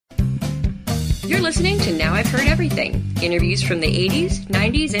You're listening to Now I've Heard Everything. Interviews from the 80s,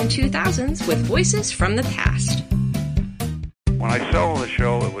 90s, and 2000s with voices from the past. When I sold the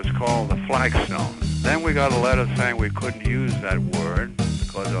show, it was called The Flagstone. Then we got a letter saying we couldn't use that word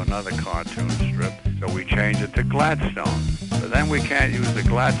because of another cartoon strip, so we changed it to Gladstone. But then we can't use the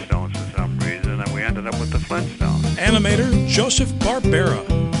Gladstones for some reason, and we ended up with the Flintstones. Animator Joseph Barbera,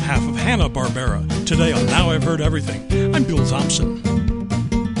 half of Hanna-Barbera. Today on Now I've Heard Everything, I'm Bill Thompson.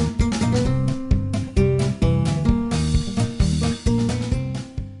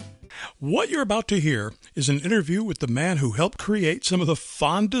 What you're about to hear is an interview with the man who helped create some of the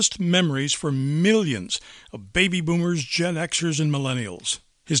fondest memories for millions of baby boomers, Gen Xers, and millennials.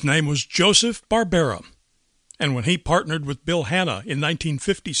 His name was Joseph Barbera. And when he partnered with Bill Hanna in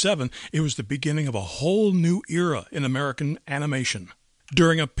 1957, it was the beginning of a whole new era in American animation.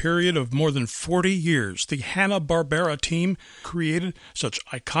 During a period of more than 40 years, the Hanna-Barbera team created such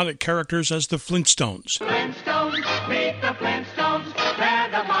iconic characters as the Flintstones. Flintstones, meet the Flintstones, they're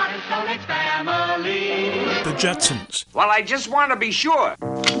the modern Stone Age family. The Jetsons. Well, I just want to be sure.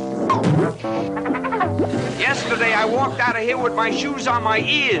 Yesterday I walked out of here with my shoes on my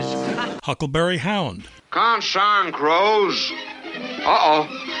ears. Huckleberry Hound. Concern, crows. Uh-oh.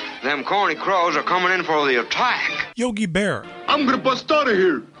 Them corny crows are coming in for the attack. Yogi Bear. I'm gonna bust out of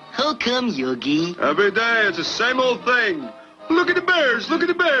here. How come, Yogi? Every day it's the same old thing. Look at the bears, look at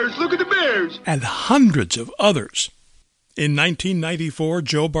the bears, look at the bears. And hundreds of others. In 1994,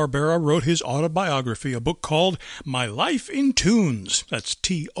 Joe Barbera wrote his autobiography, a book called My Life in Toons. That's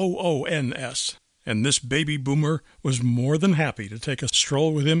Toons. And this baby boomer was more than happy to take a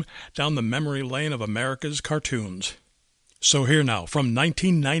stroll with him down the memory lane of America's cartoons. So here now, from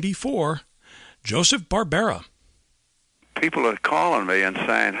 1994, Joseph Barbera. People are calling me and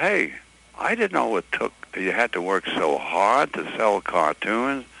saying, hey, I didn't know it took, you had to work so hard to sell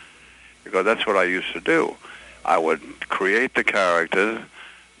cartoons, because that's what I used to do. I would create the characters,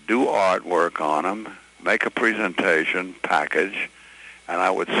 do artwork on them, make a presentation, package, and I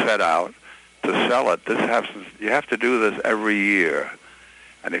would set out to sell it. You have to do this every year.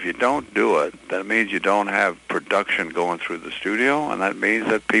 And if you don't do it, that means you don't have production going through the studio, and that means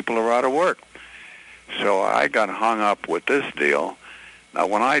that people are out of work. So I got hung up with this deal. Now,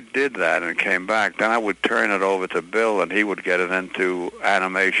 when I did that and came back, then I would turn it over to Bill, and he would get it into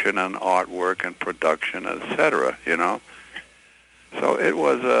animation and artwork and production, etc., you know. So it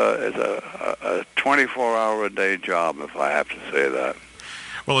was a 24-hour-a-day job, if I have to say that.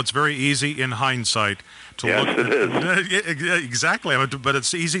 Well, it's very easy in hindsight to look. Yes, it is. Exactly. But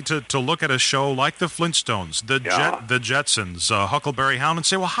it's easy to look at a show like the Flintstones, the Jetsons, Huckleberry Hound, and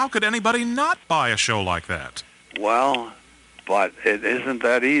say, well, how could anybody not buy a show like that? Well, but it isn't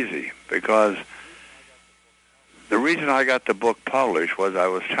that easy, because the reason I got the book published was I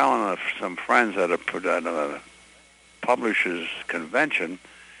was telling some friends at a publishers' convention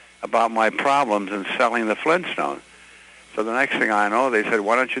about my problems in selling the Flintstones. So the next thing I know, they said,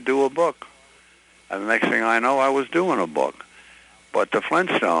 why don't you do a book? And the next thing I know, I was doing a book. But the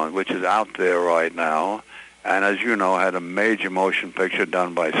Flintstones, which is out there right now, and as you know, had a major motion picture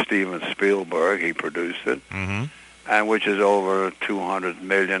done by Steven Spielberg. He produced it. Mm-hmm. And which is over 200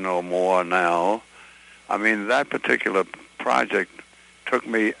 million or more now. I mean, that particular project took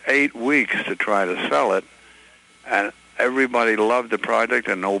me 8 weeks to try to sell it, and everybody loved the project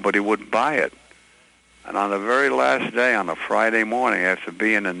and nobody would buy it. And on the very last day, on a Friday morning, after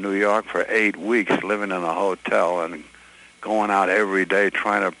being in New York for 8 weeks, living in a hotel and going out every day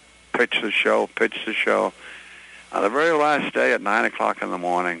trying to pitch the show, on the very last day at 9 o'clock in the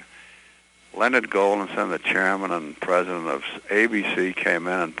morning, Leonard Goldenson, the chairman and president of ABC, came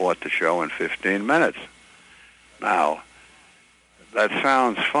in and bought the show in 15 minutes. Now, that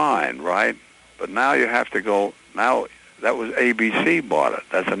sounds fine, right? But now you have to go, now that was ABC bought it.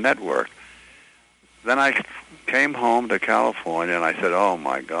 That's a network. Then I came home to California, and I said, oh,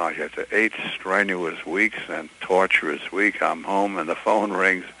 my gosh, after 8 strenuous weeks and torturous weeks, I'm home, and the phone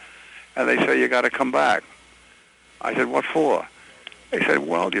rings, and they say, you got to come back. I said, what for? They said,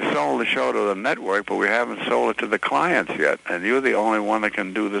 well, you sold the show to the network, but we haven't sold it to the clients yet, and you're the only one that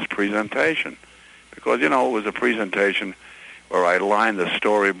can do this presentation. Because, you know, it was a presentation where I line the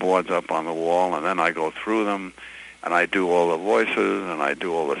storyboards up on the wall, and then I go through them, and I do all the voices, and I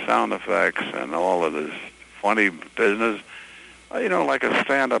do all the sound effects, and all of this funny business, you know, like a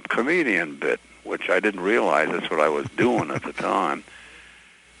stand-up comedian bit, which I didn't realize that's what I was doing at the time.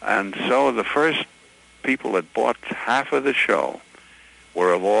 And so the first people that bought half of the show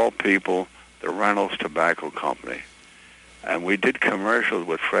were, of all people, the Reynolds Tobacco Company. And we did commercials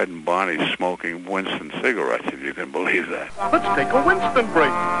with Fred and Bonnie smoking Winston cigarettes, if you can believe that. Let's take a Winston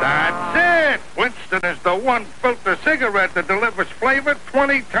break. That's it. Flintstone is the one filter cigarette that delivers flavor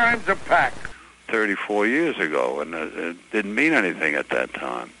 20 times a pack. 34 years ago, and it didn't mean anything at that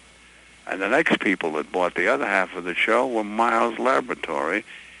time. And the next people that bought the other half of the show were Miles Laboratory,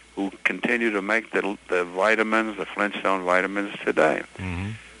 who continue to make the vitamins, the Flintstone vitamins today.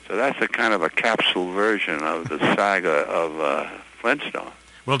 Mm-hmm. So that's a kind of a capsule version of the saga of Flintstone.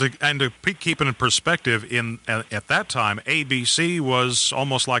 Well, to keep it in perspective, at that time, ABC was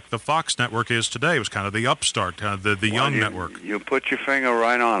almost like the Fox network is today. It was kind of the upstart, kind of the young network. You put your finger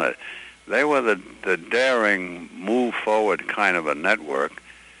right on it. They were the daring, move-forward kind of a network,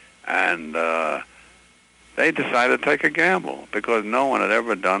 and they decided to take a gamble because no one had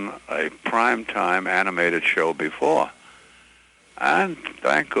ever done a prime-time animated show before. And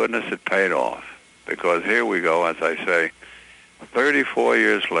thank goodness it paid off, because here we go, as I say, 34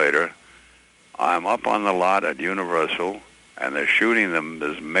 years later, I'm up on the lot at Universal, and they're shooting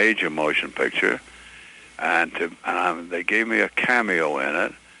this major motion picture, and they gave me a cameo in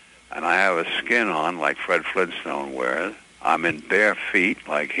it, and I have a skin on like Fred Flintstone wears. I'm in bare feet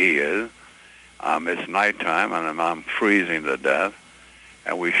like he is. It's nighttime, and I'm freezing to death,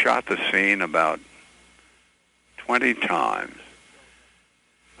 and we shot the scene about 20 times.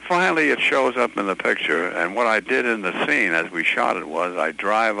 Finally, it shows up in the picture, and what I did in the scene as we shot it was I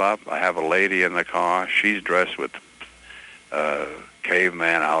drive up, I have a lady in the car, she's dressed with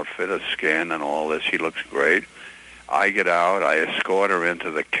caveman outfit, a skin and all this, she looks great. I get out, I escort her into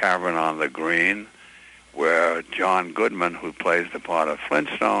the cavern on the green, where John Goodman, who plays the part of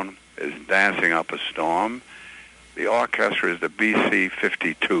Flintstone, is dancing up a storm. The orchestra is the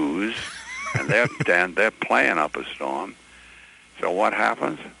BC-52s, and they're playing up a storm. So what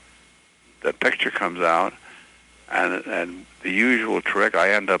happens? The picture comes out, and the usual trick,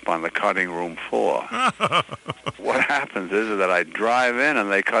 I end up on the cutting room floor. What happens is that I drive in,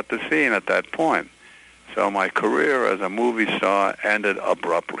 and they cut the scene at that point. So my career as a movie star ended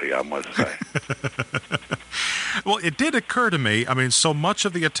abruptly, I must say. Well, it did occur to me, I mean, so much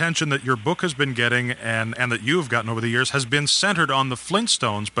of the attention that your book has been getting and that you've gotten over the years has been centered on the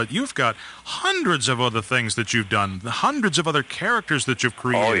Flintstones, but you've got hundreds of other things that you've done, hundreds of other characters that you've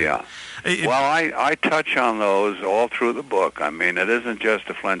created. Oh, yeah. Well, I touch on those all through the book. I mean, it isn't just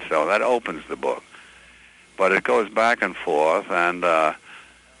the Flintstones. That opens the book. But it goes back and forth, and,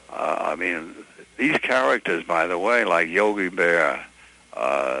 I mean, these characters, by the way, like Yogi Bear,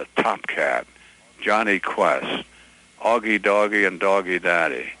 Top Cat, Johnny Quest, Augie Doggy and Doggy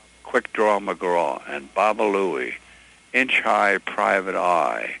Daddy, Quick Draw McGraw, and Baba Louie, Inch High Private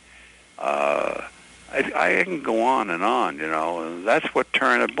Eye. I can go on, you know, and that's what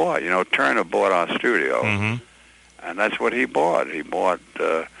Turner bought. You know, Turner bought our studio, and that's what he bought. He bought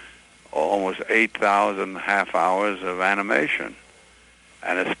almost 8,000 half hours of animation,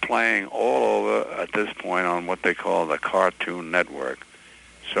 and it's playing all over at this point on what they call the Cartoon Network.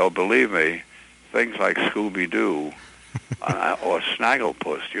 So believe me, things like Scooby-Doo or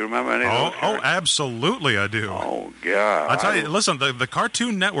Snagglepuss. Do you remember any of those? Oh, absolutely I do. Oh, God. I tell you, listen, the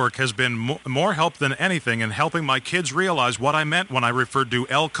Cartoon Network has been more help than anything in helping my kids realize what I meant when I referred to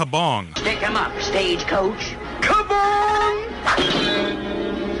El Kabong. Stick 'em up, stagecoach.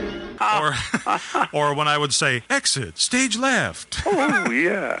 Or when I would say, exit, stage left. Oh,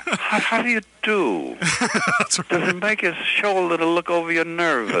 yeah. How do you do? That's right. Does it make you show a little look over your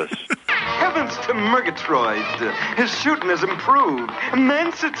nervous? Heavens to Murgatroyd. His shooting has improved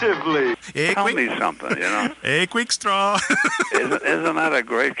immensatively. Tell me something, you know. A quick straw. Isn't that a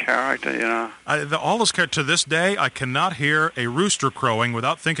great character, you know? All those characters, to this day, I cannot hear a rooster crowing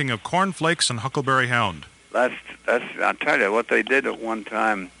without thinking of Cornflakes and Huckleberry Hound. That's. I'll tell you, what they did at one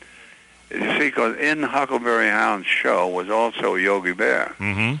time, you see, because in Huckleberry Hound's show was also Yogi Bear.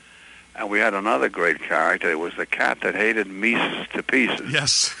 Mm-hmm. And we had another great character. It was the cat that hated Mises to pieces.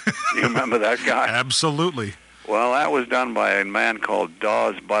 Yes. You remember that guy? Absolutely. Well, that was done by a man called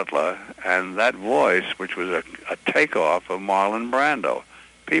Dawes Butler, and that voice, which was a takeoff of Marlon Brando.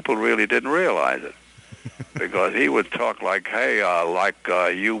 People really didn't realize it, because he would talk like, hey,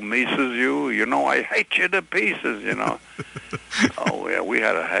 you Mises, you know, I hate you to pieces, you know. Oh, yeah, we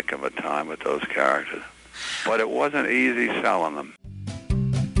had a heck of a time with those characters. But it wasn't easy selling them.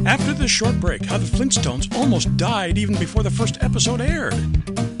 After this short break, how the Flintstones almost died even before the first episode aired.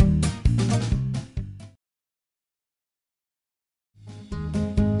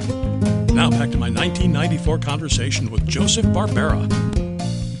 Now back to my 1994 conversation with Joseph Barbera.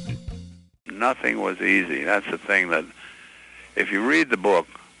 Nothing was easy. That's the thing that, if you read the book,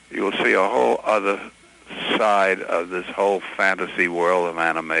 you'll see a whole other side of this whole fantasy world of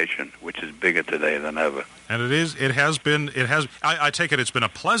animation, which is bigger today than ever. And I take it it's been a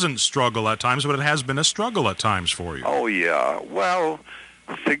pleasant struggle at times, but it has been a struggle at times for you. Oh, yeah. Well,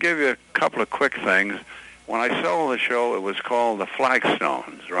 to give you a couple of quick things, when I sold the show, it was called the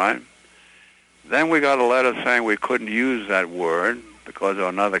Flagstones, right? Then we got a letter saying we couldn't use that word because of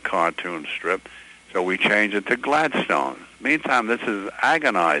another cartoon strip, so we changed it to Gladstones. Meantime, this is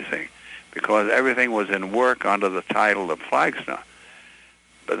agonizing because everything was in work under the title of Flagstone.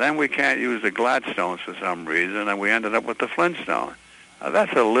 But then we can't use the Gladstones for some reason, and we ended up with the Flintstones. Now,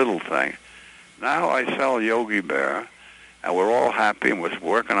 that's a little thing. Now I sell Yogi Bear, and we're all happy, and we're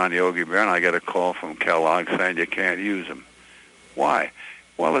working on Yogi Bear, and I get a call from Kellogg saying you can't use him. Why?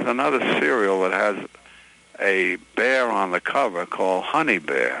 Well, there's another cereal that has a bear on the cover called Honey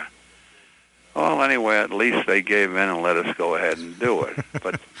Bear. Well, anyway, at least they gave in and let us go ahead and do it.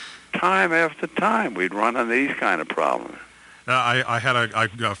 But time after time, we'd run into these kind of problems. I had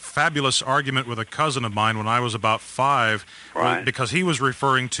a fabulous argument with a cousin of mine when I was about 5, right, because he was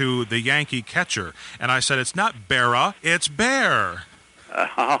referring to the Yankee catcher, and I said, it's not Barbera, it's Bear.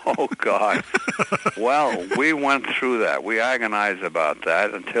 Oh, God. Well, we went through that. We agonized about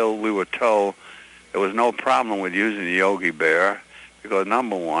that until we were told there was no problem with using Yogi Bear because,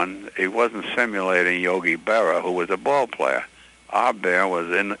 number one, it wasn't simulating Yogi Berra, who was a ball player. Our bear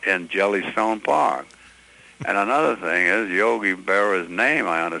was in Jellystone Park. And another thing is Yogi Berra's name,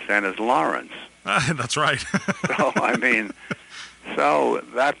 I understand, is Lawrence. That's right. So, I mean, so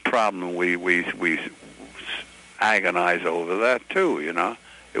that problem we agonize over that too, you know.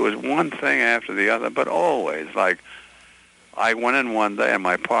 It was one thing after the other, but always. Like, I went in one day and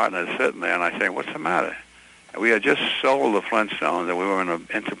my partner's sitting there and I say, what's the matter? And we had just sold the Flintstones and we were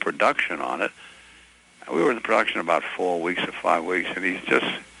into production on it. And we were in production about 4 weeks or 5 weeks, and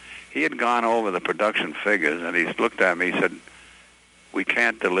he had gone over the production figures and he's looked at me, he said, we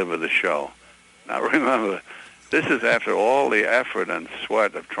can't deliver the show. Now remember, this is after all the effort and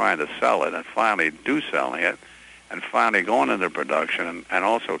sweat of trying to sell it and finally selling it, and finally going into production and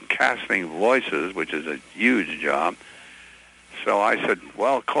also casting voices, which is a huge job. So I said,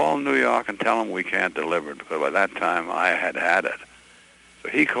 well, call New York and tell them we can't deliver it, because by that time I had it. So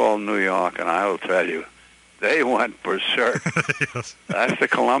he called New York, and I will tell you, they went berserk. Yes. That's the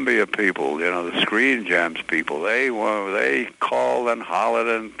Columbia people, you know, the Screen Gems people. They called and hollered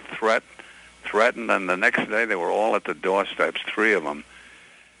and threatened, and the next day they were all at the doorsteps, 3 of them.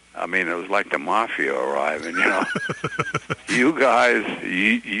 I mean, it was like the mafia arriving, you know. You guys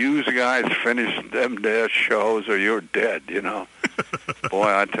finish them their shows or you're dead, you know. Boy,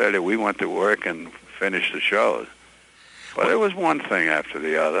 I tell you, we went to work and finished the shows. But it was one thing after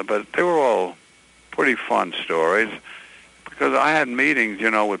the other, but they were all pretty fun stories because I had meetings,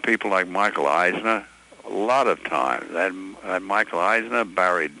 you know, with people like Michael Eisner a lot of times. I had Michael Eisner,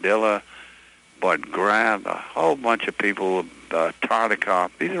 Barry Diller, Bud Grant, a whole bunch of people,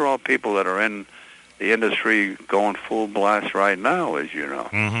 Tartikoff. These are all people that are in the industry going full blast right now, as you know.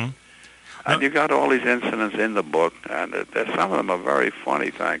 Mm-hmm. And you got all these incidents in the book, and some of them are very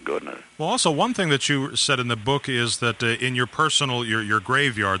funny, thank goodness. Well, also, one thing that you said in the book is that in your personal, your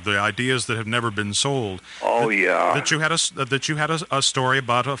graveyard, the ideas that have never been sold. Oh, yeah. That you had a story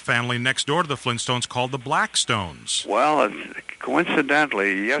about a family next door to the Flintstones called the Blackstones. Well,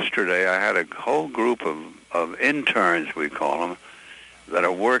 coincidentally, yesterday I had a whole group of interns, we call them, that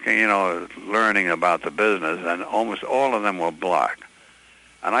are working, you know, learning about the business, and almost all of them were black.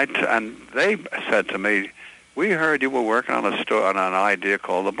 And they said to me, we heard you were working on an idea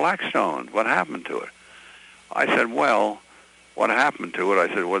called the Blackstones. What happened to it? I said, well, what happened to it,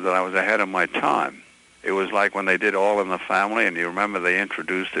 I said, was that I was ahead of my time. It was like when they did All in the Family, and you remember they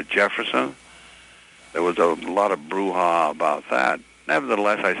introduced the Jefferson? There was a lot of brouhaha about that.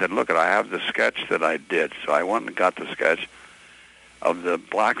 Nevertheless, I said, look, I have the sketch that I did. So I went and got the sketch of the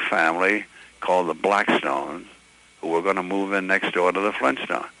black family called the Blackstones, who were going to move in next door to the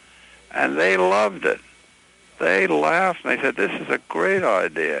Flintstones. And they loved it. They laughed, and they said, this is a great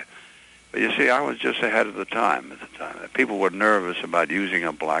idea. But you see, I was just ahead of the time at the time. People were nervous about using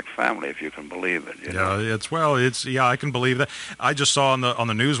a black family, if you can believe it. You know? I can believe that. I just saw on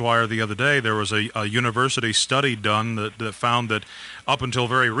the Newswire the other day there was a university study done that found that up until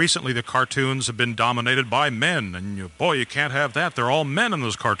very recently the cartoons have been dominated by men, and you can't have that. They're all men in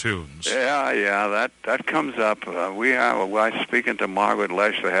those cartoons. Yeah, that comes up. I was speaking to Margaret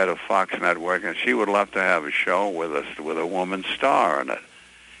Lesh, the head of Fox Network, and she would love to have a show with a woman star in it,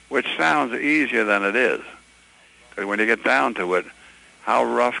 which sounds easier than it is. Because when you get down to it, how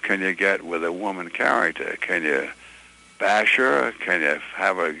rough can you get with a woman character? Can you bash her? Can you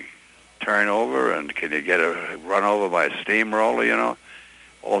have a turnover? And can you get her run over by a steamroller, you know?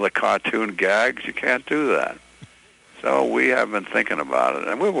 all the cartoon gags. You can't do that. So we have been thinking about it,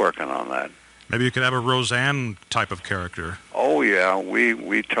 and we're working on that. Maybe you could have a Roseanne type of character. Oh yeah,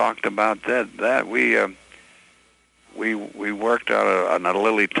 we talked about that. We worked out a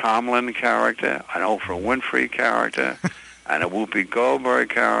Lily Tomlin character, an Oprah Winfrey character, and a Whoopi Goldberg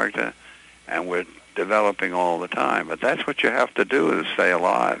character, and we're developing all the time. But that's what you have to do to stay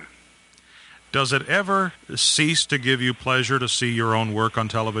alive. Does it ever cease to give you pleasure to see your own work on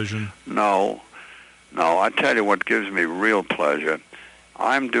television? No. I tell you what gives me real pleasure.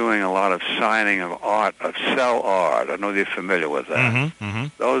 I'm doing a lot of signing of art, of cell art. I know you're familiar with that. Mm-hmm,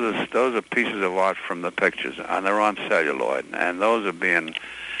 mm-hmm. Those are pieces of art from the pictures, and they're on celluloid, and those are being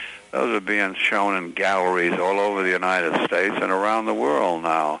shown in galleries all over the United States and around the world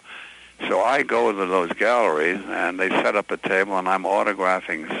now. So I go to those galleries, and they set up a table, and I'm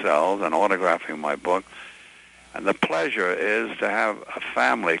autographing cells and autographing my book. And the pleasure is to have a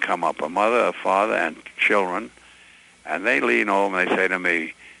family come up, a mother, a father, and children, and they lean over and they say to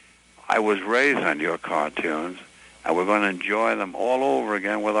me, I was raised on your cartoons, and we're going to enjoy them all over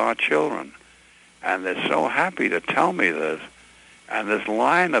again with our children. And they're so happy to tell me this. And this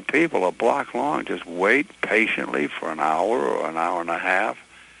line of people a block long just wait patiently for an hour or an hour and a half.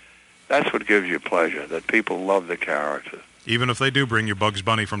 That's what gives you pleasure, that people love the characters. Even if they do bring you Bugs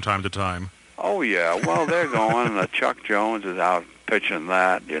Bunny from time to time. Oh, yeah. Well, they're going. Chuck Jones is out pitching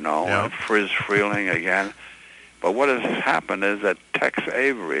that, Yeah. and Friz Freeling again. But what has happened is that Tex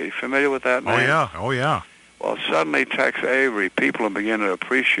Avery, familiar with that name? Oh, yeah. Well, suddenly Tex Avery, people are beginning to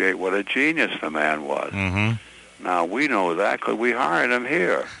appreciate what a genius the man was. Mm-hmm. Now, we know that because we hired him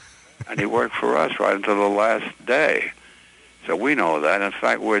here, and he worked for us right until the last day. So we know that. In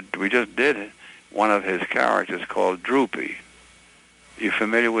fact, we just did one of his characters called Droopy. You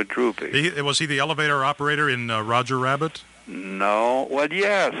familiar with Droopy? Was he the elevator operator in Roger Rabbit? No. Well,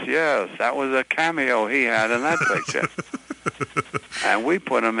 yes. That was a cameo he had in that picture. And we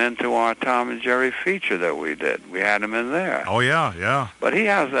put him into our Tom and Jerry feature that we did. We had him in there. Oh, yeah. But he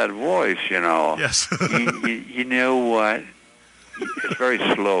has that voice, Yes. you know what? It's very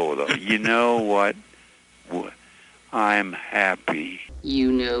slow, though. You know what? I'm happy.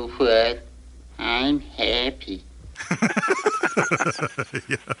 You know what? I'm happy.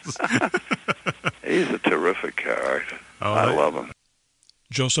 Yes. He's a terrific character. I love him.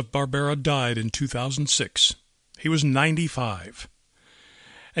 Joseph Barbera died in 2006. He was 95.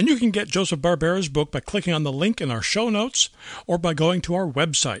 And you can get Joseph Barbera's book by clicking on the link in our show notes or by going to our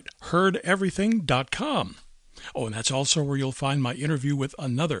website, heardeverything.com. Oh, and that's also where you'll find my interview with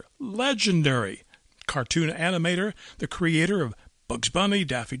another legendary cartoon animator, the creator of Bugs Bunny,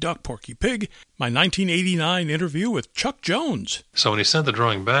 Daffy Duck, Porky Pig, my 1989 interview with Chuck Jones. So when he sent the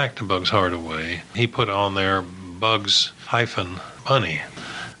drawing back to Bugs Hardaway, he put on there Bugs-Bunny.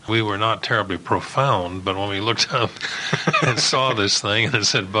 We were not terribly profound, but when we looked up and saw this thing and it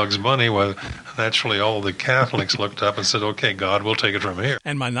said Bugs Bunny, well, naturally all the Catholics looked up and said, okay, God, we'll take it from here.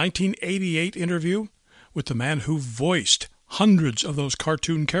 And my 1988 interview with the man who voiced hundreds of those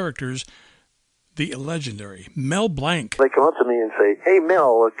cartoon characters, the legendary Mel Blanc. They come up to me and say, hey,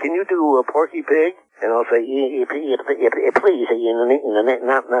 Mel, can you do Porky Pig? And I'll say, please,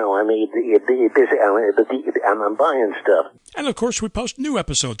 not now. I'm busy. I'm buying stuff. And, of course, we post new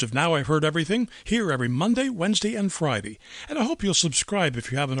episodes of Now I've Heard Everything here every Monday, Wednesday, and Friday. And I hope you'll subscribe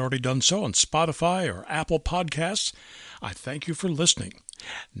if you haven't already done so on Spotify or Apple Podcasts. I thank you for listening.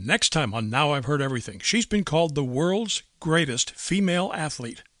 Next time on Now I've Heard Everything, she's been called the world's greatest female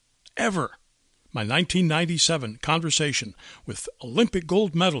athlete ever. My 1997 conversation with Olympic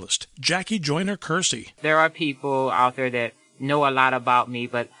gold medalist Jackie Joyner-Kersee. There are people out there that know a lot about me,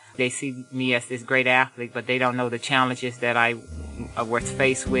 but they see me as this great athlete, but they don't know the challenges that I was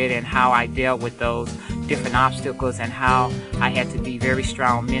faced with and how I dealt with those different obstacles and how I had to be very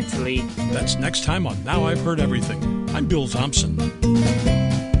strong mentally. That's next time on Now I've Heard Everything. I'm Bill Thompson.